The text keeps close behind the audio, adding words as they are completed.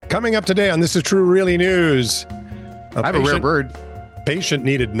Coming up today on This Is True Really News. I have a rare bird. Patient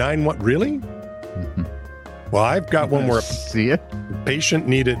needed 911. Really? Mm-hmm. Well, I've got one more. See it? Patient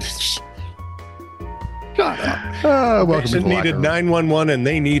needed. Shut up. Welcome Patient to the needed locker room. 911, and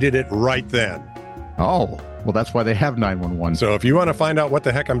they needed it right then. Oh, well, that's why they have 911. So if you want to find out what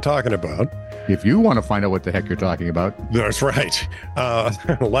the heck I'm talking about, If you want to find out what the heck you're talking about, that's right.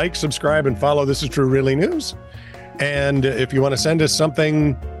 Like, subscribe, and follow This Is True Really News. And if you want to send us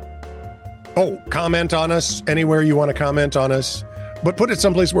something, comment on us anywhere you want to comment on us, but put it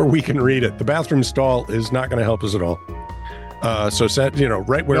someplace where we can read it. The bathroom stall is not going to help us at all. So send,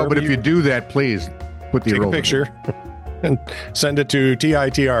 right where. no, but if you do that, please put the take a roll picture and send it to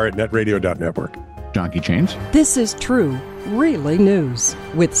TITR@netradio.network. Donkey chains. This is True, Really News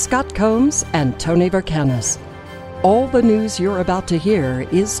with Scott Combs and Tony Vercanis. All the news you're about to hear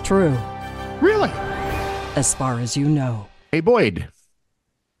is true, Really? as far as you know. Hey, Boyd.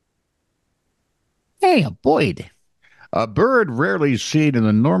 Hey, Boyd. A bird rarely seen in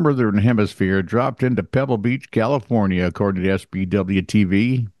the northern hemisphere dropped into Pebble Beach, California, according to SBW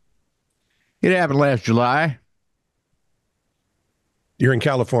TV. It happened last July. You're in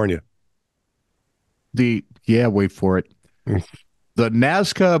California. Wait for it. The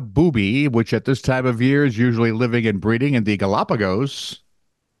Nazca booby, which at this time of year is usually living and breeding in the Galapagos,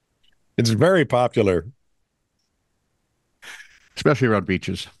 It's very popular. especially around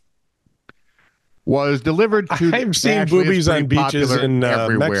beaches, was delivered to. I've seen actually, it's boobies on pretty beaches popular in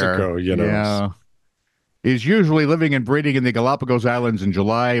everywhere. Mexico, Yeah. Is usually living and breeding in the Galapagos Islands in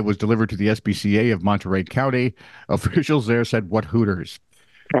July. It was delivered to the SPCA of Monterey County. Officials there said, "What Hooters?"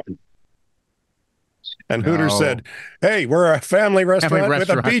 And Hooters No. said, hey, we're a family restaurant with a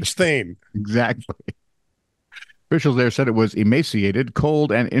restaurant. beach theme. Exactly. Officials there said it was emaciated,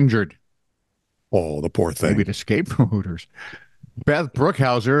 cold, and injured. Oh, the poor thing. Maybe it escaped from Hooters. Beth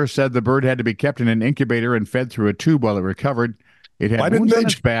Brookhauser said the bird had to be kept in an incubator and fed through a tube while it recovered. It had Why didn't wounds they on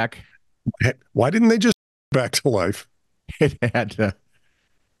its back. Why didn't they just back to life? It had.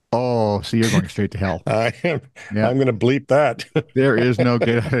 So you're going straight to hell. I am. Yeah. I'm going to bleep that. There is no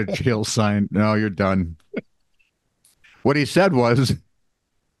get out of jail sign. No, you're done. What he said was,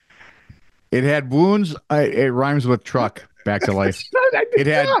 it had wounds. It rhymes with truck. Back to life. It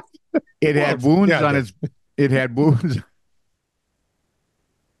had wounds yeah, on its. It had wounds.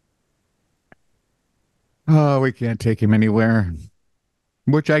 Oh, we can't take him anywhere.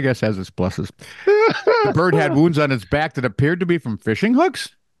 Which I guess has its pluses. The bird had wounds on its back that appeared to be from fishing hooks.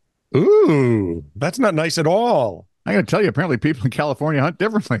 Ooh, that's not nice at all. I got to tell you, apparently people in California hunt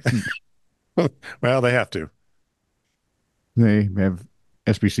differently. Well, they have to. They have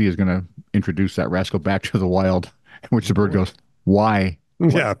SBC is going to introduce that rascal back to the wild, in which the bird goes, "Why?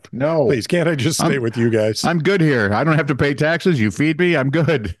 Yeah. No, Please, can't I just stay with you guys? I'm good here. I don't have to pay taxes. You feed me. I'm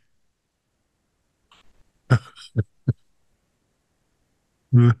good."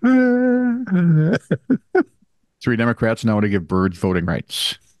 Three Democrats now want to give birds voting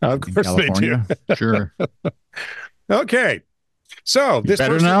rights. Of In course they do. California. Sure. Okay. So this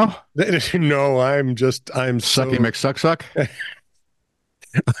Better person- now? No, I'm Sucky McSuck.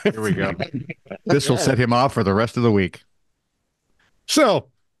 Here we go. This will set him off for the rest of the week. So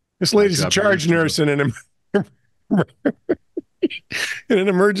this lady's a job, charge Barry. nurse in in an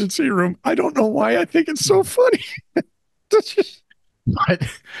emergency room. I don't know why I think it's so funny. That's just- But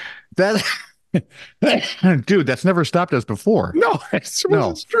that, dude, that's never stopped us before. no, it's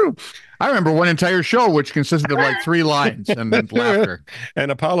true. I remember one entire show which consisted of like 3 lines and then laughter. And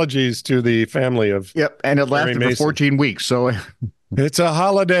apologies to the family of. Yep, and it lasted for Mason. 14 weeks. So It's a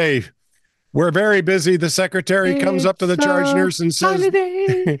holiday. We're very busy. The secretary comes up to the charge nurse and says,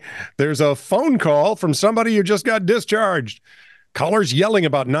 there's a phone call from somebody who just got discharged. Callers yelling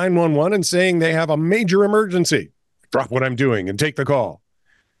about 911 and saying they have a major emergency. Drop what I'm doing and take the call.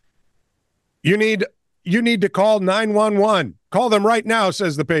 You need to call 911. Call them right now,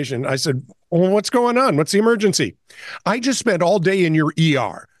 says the patient. I said, well, what's going on? What's the emergency? I just spent all day in your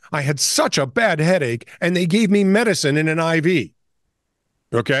ER. I had such a bad headache, and they gave me medicine in an IV.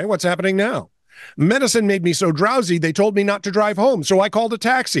 Okay, what's happening now? Medicine made me so drowsy, they told me not to drive home, so I called a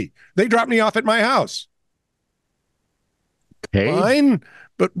taxi. They dropped me off at my house. hey, Fine,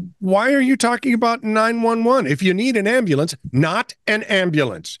 but why are you talking about 911? If you need an ambulance, not an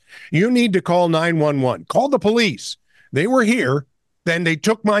ambulance. You need to call 911. Call the police. They were here, then they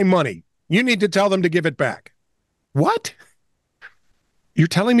took my money. You need to tell them to give it back. What? You're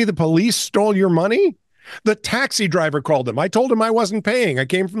telling me the police stole your money? The taxi driver called them. I told him I wasn't paying. I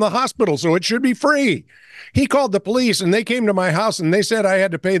came from the hospital, so it should be free. He called the police, and they came to my house, and they said I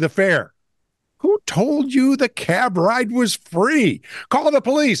had to pay the fare. Who told you the cab ride was free? Call the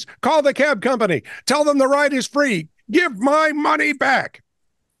police. Call the cab company. Tell them the ride is free. Give my money back.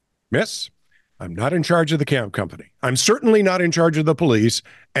 Miss, I'm not in charge of the cab company. I'm certainly not in charge of the police,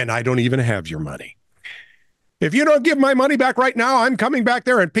 and I don't even have your money. If you don't give my money back right now, I'm coming back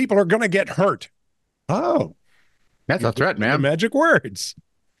there and people are going to get hurt. Oh. That's a threat, man. The magic words.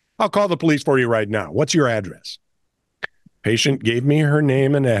 I'll call the police for you right now. What's your address? Patient gave me her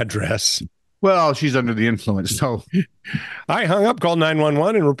name and address. Well, she's under the influence, so. I hung up, called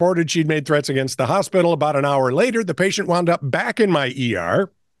 911, and reported she'd made threats against the hospital. About an hour later, the patient wound up back in my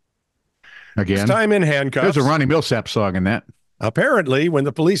ER. Again. This time in handcuffs. There's a Ronnie Millsap song in that. Apparently, when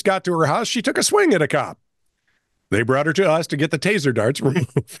the police got to her house, she took a swing at a cop. They brought her to us to get the taser darts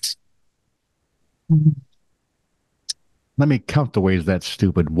removed. Let me count the ways that's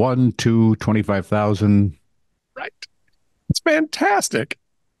stupid. 1, 2, 25,000. Right. It's fantastic.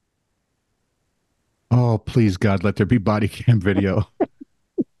 Oh, please, God, let there be body cam video.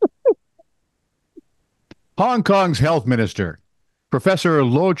 Hong Kong's health minister, Professor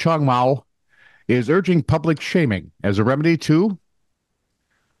Lo Chong-mao, is urging public shaming as a remedy to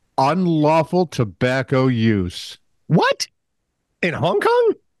unlawful tobacco use. What? In Hong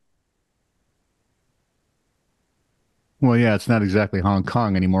Kong? Well, yeah, it's not exactly Hong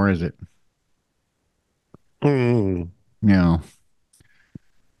Kong anymore, is it? Yeah.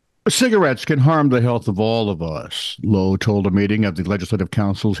 Cigarettes can harm the health of all of us, Lowe told a meeting of the Legislative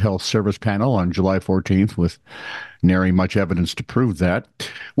Council's Health Service Panel on July 14th, with nary much evidence to prove that.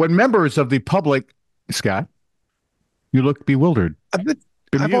 When members of the public, Scott, you look bewildered.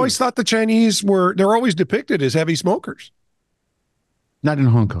 I've always thought the Chinese they're always depicted as heavy smokers. Not in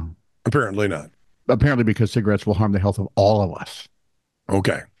Hong Kong. Apparently not. Apparently because cigarettes will harm the health of all of us.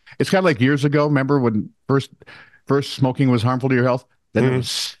 Okay. It's kind of like years ago, remember when first smoking was harmful to your health? Then it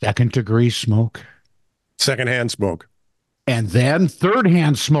was second-degree smoke. Secondhand smoke. And then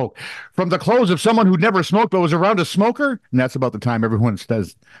third-hand smoke from the clothes of someone who'd never smoked but was around a smoker. And that's about the time everyone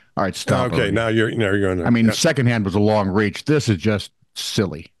says, all right, stop. Okay, already. now you're going to... I mean, secondhand was a long reach. This is just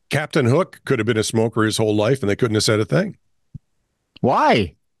silly. Captain Hook could have been a smoker his whole life, and they couldn't have said a thing.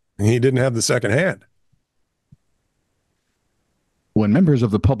 Why? He didn't have the second hand. When members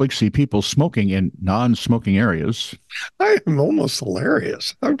of the public see people smoking in non-smoking areas. I am almost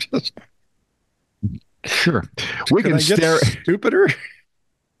hilarious. I'm just... Sure. We can stare... stupider?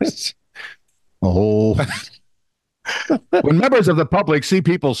 Oh. When members of the public see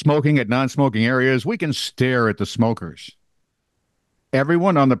people smoking at non-smoking areas, we can stare at the smokers.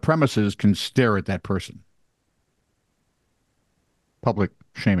 Everyone on the premises can stare at that person. Public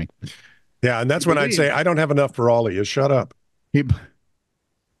shaming. Yeah, and that's when I'd say, I don't have enough for all of you. Shut up.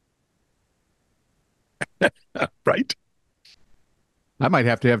 Right? I might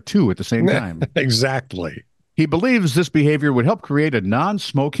have to have two at the same time. Exactly. He believes this behavior would help create a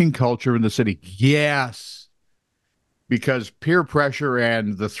non-smoking culture in the city. Yes. Because peer pressure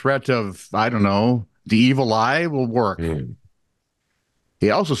and the threat of, I don't know, the evil eye will work. He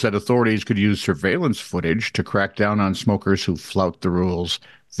also said authorities could use surveillance footage to crack down on smokers who flout the rules.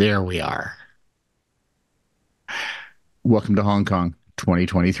 There we are. Welcome to Hong Kong,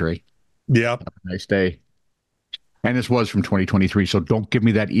 2023. Yep. Have a nice day. And this was from 2023, so don't give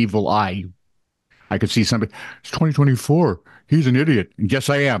me that evil eye. I could see somebody, it's 2024. He's an idiot. And yes,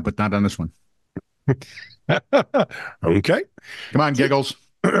 I am, but not on this one. Okay. Come on, Giggles.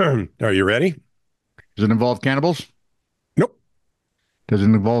 Are you ready? Does it involve cannibals? Nope. Does it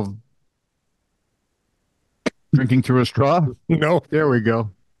involve drinking through a straw? No. There we go.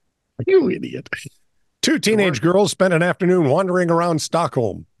 You idiot. Two teenage girls spent an afternoon wandering around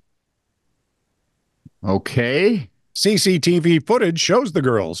Stockholm. Okay. CCTV footage shows the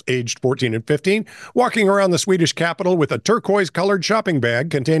girls, aged 14 and 15, walking around the Swedish capital with a turquoise-colored shopping bag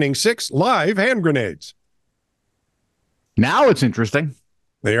containing 6 live hand grenades. Now it's interesting.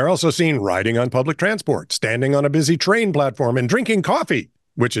 They are also seen riding on public transport, standing on a busy train platform, and drinking coffee,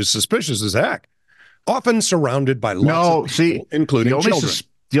 which is suspicious as heck, often surrounded by lots of people, including children.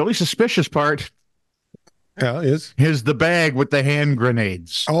 The only suspicious part is the bag with the hand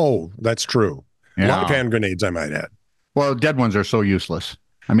grenades. Oh, that's true. Yeah. Live hand grenades, I might add. Well, dead ones are so useless.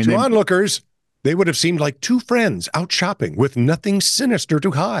 I mean, to onlookers, they would have seemed like two friends out shopping with nothing sinister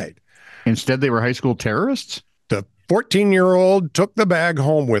to hide. Instead, they were high school terrorists? The 14-year-old took the bag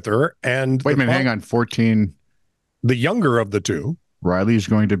home with her, and... Wait a minute, hang on, 14... The younger of the two. Riley's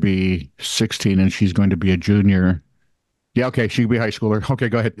going to be 16, and she's going to be a junior. Yeah, okay, she could be a high schooler. Okay,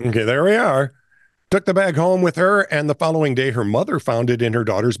 go ahead. Okay, there we are. Took the bag home with her, and the following day, her mother found it in her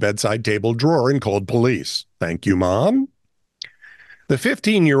daughter's bedside table drawer and called police. Thank you, Mom. The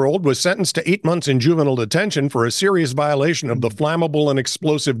 15-year-old was sentenced to 8 months in juvenile detention for a serious violation of the Flammable and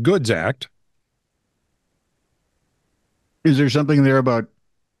Explosive Goods Act. Is there something there about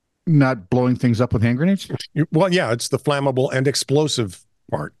not blowing things up with hand grenades? Well, yeah, it's the flammable and explosive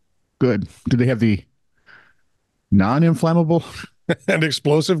part. Good. Do they have the non-inflammable And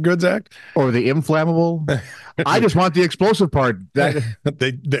Explosive Goods Act? or the inflammable? I just want the explosive part.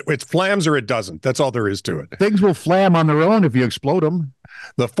 It flams or it doesn't. That's all there is to it. Things will flam on their own if you explode them.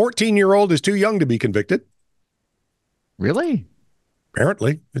 The 14-year-old is too young to be convicted. Really?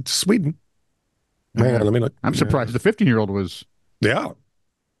 Apparently. It's Sweden. Hang on, let me look. I'm surprised the 15-year-old was. Yeah.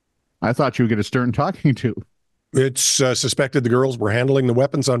 I thought you would get a stern talking to. It's suspected the girls were handling the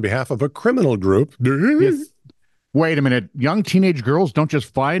weapons on behalf of a criminal group. Yes. Wait a minute. Young teenage girls don't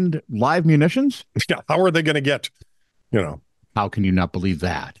just find live munitions? Yeah, how are they going to get, How can you not believe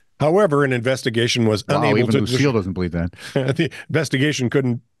that? However, an investigation was unable even to... Lucille doesn't believe that. The investigation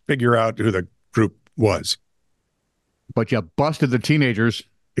couldn't figure out who the group was. But you busted the teenagers.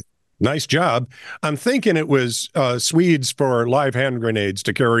 Nice job. I'm thinking it was Swedes for live hand grenades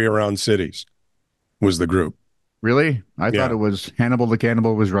to carry around cities was the group. Really? I thought it was Hannibal the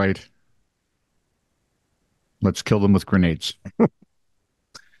Cannibal was right. Let's kill them with grenades.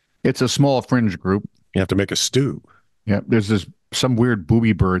 It's a small fringe group. You have to make a stew. Yeah, there's some weird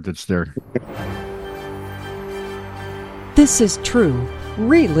booby bird that's there. This is true,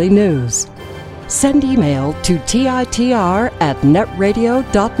 really news. Send email to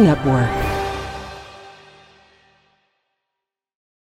TITR@netradio.network.